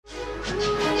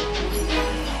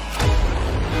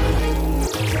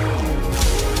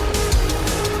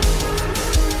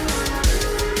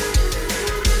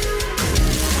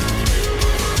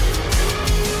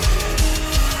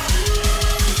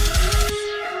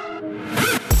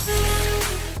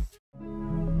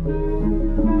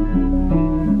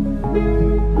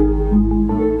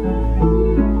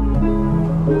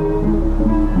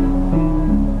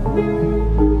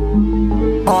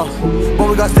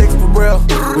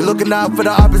We looking out for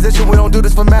the opposition, we don't do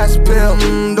this for mass appeal.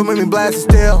 Don't make me blast it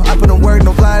still, I put in work,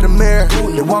 no Vladimir.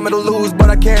 They want me to lose,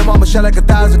 but I can't, mama shed like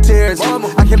 1,000 tears.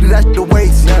 I can't do that shit to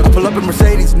waste. I pull up in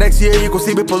Mercedes, next year you gon'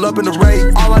 see me pull up in the race.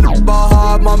 All I know ball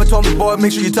hard, mama told me, boy,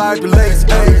 make sure you tie up your legs.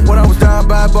 Hey, when I was down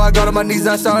bad, boy, I got on my knees and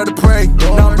I started to pray.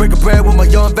 Now I'm breaking bread with my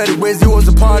young vet, wins, you was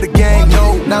a part of the game.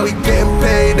 No, now we getting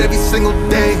paid every single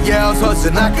day. Yeah, I was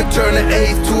hustling, I could turn an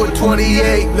 8 to a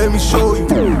 28. Let me show you,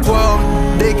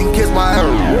 12, they can kiss my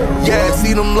ass. Yeah,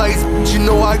 see them lights, but you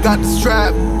know I got the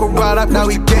strap. Go right up, now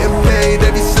we getting paid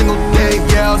every single day.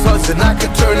 Yeah, I was hustling, I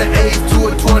could turn an 8 to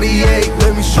a 28.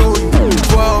 Let me show you,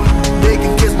 12, they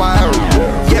can kiss my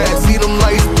ass. Yeah, see them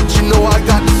lights, but you know I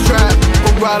got the strap.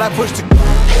 Go right, I push the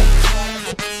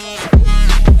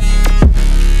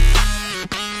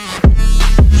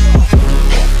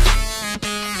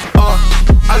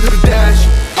I do the dash,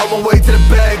 on my way to the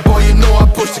bag, boy, you know I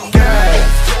push the gas.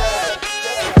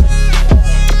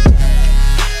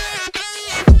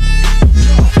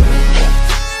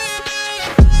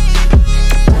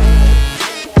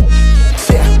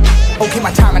 Okay,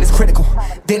 my timing is critical.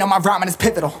 They know my rhyming is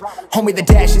pivotal. Homie, the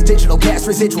dash is digital, gas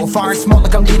residual. Fire and smoke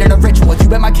like I'm leading a ritual. You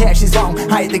bet my cash is long,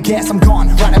 I hit the gas, I'm gone.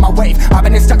 Riding my wave, I've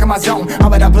been stuck in my zone. I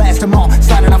bet I blast them all,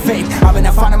 sliding on faith. I've been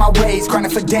out finding my ways,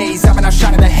 grinding for days. I've been out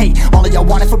shining the hate, all of y'all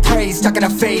wanted for praise. Stuck in a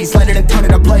phase, let it and turn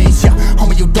it ablaze. Yeah,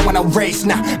 homie, you don't want no race,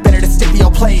 nah, better to stick to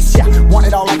your place. Yeah, want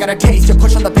it all, I gotta taste. You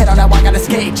push on the pedal, now I gotta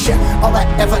skate. Yeah, all I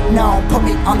ever known, put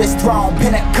me on this throne.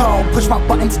 Pinnacle, push my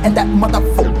buttons and that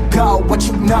motherfucker go. What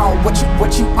you know, what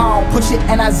you own. Push it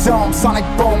and I zone, sonic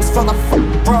booms full of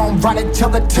room. Run it till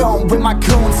the tomb with my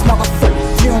goons, smell the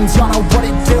fumes. Y'all know what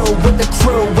it do with the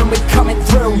crew when we coming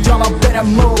through. Y'all know better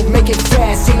move, make it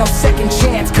fast. Ain't no second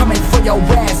chance coming for your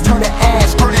ass. Turn to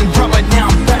ash, burning rubber. Now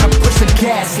I'm better push the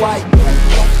gas like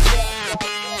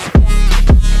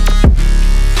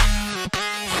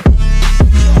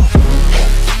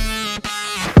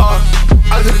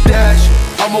I do the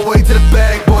dash, on my way to the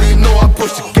bag, boy, you know I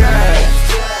push the gas.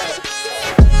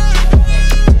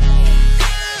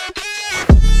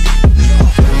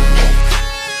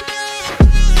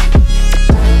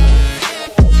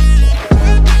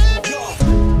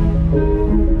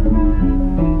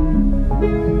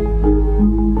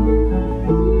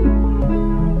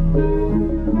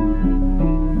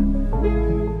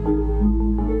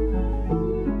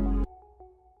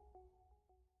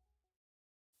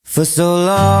 For so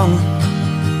long,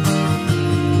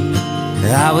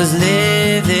 I was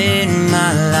living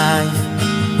my life,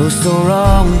 oh so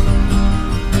wrong.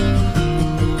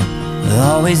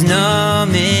 Always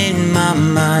numb in my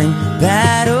mind,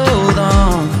 battled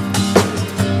on,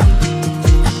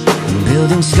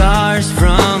 building scars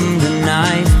from the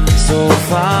knife, so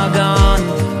far gone.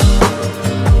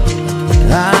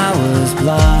 I was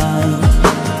blind.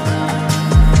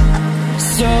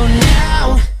 So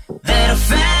now that I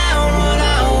found what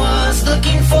I was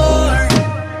looking for,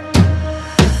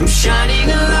 I'm shining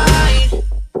a light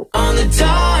on the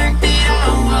dark that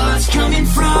I was coming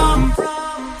from.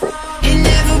 It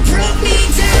never brought me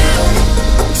down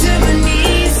to my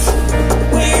knees,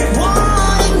 where it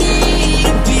wanted me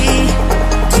to be.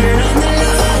 Turn on the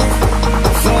love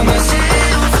for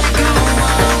myself, go on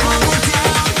one more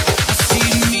down.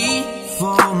 See me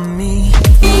for me.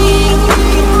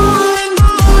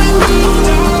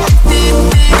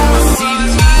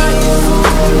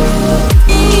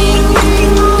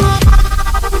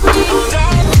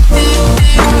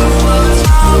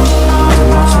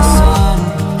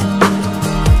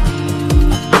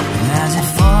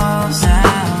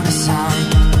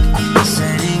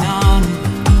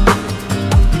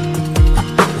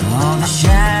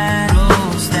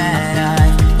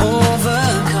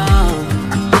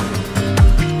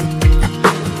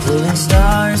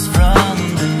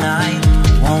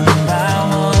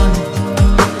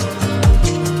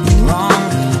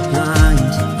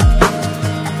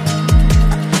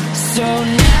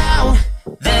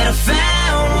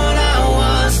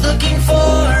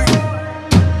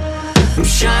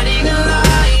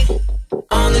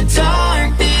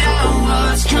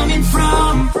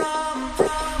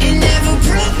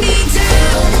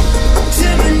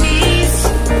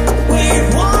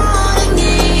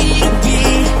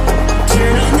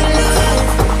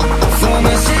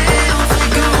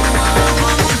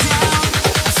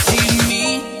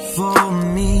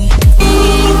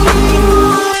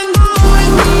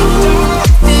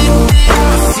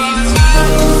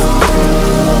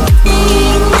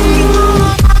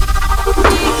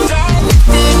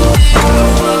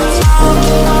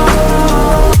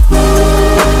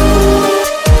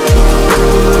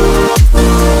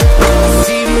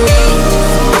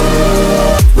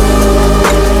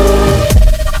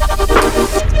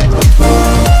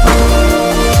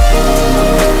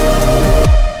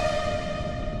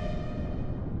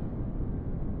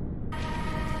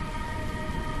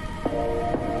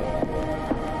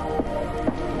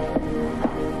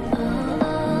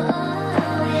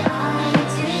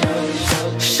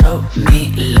 show me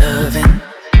loving.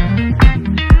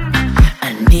 I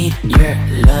need your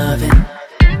loving,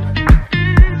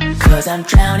 'cause I'm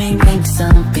drowning in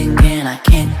something and I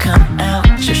can't come out.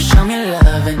 Just show me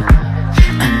loving.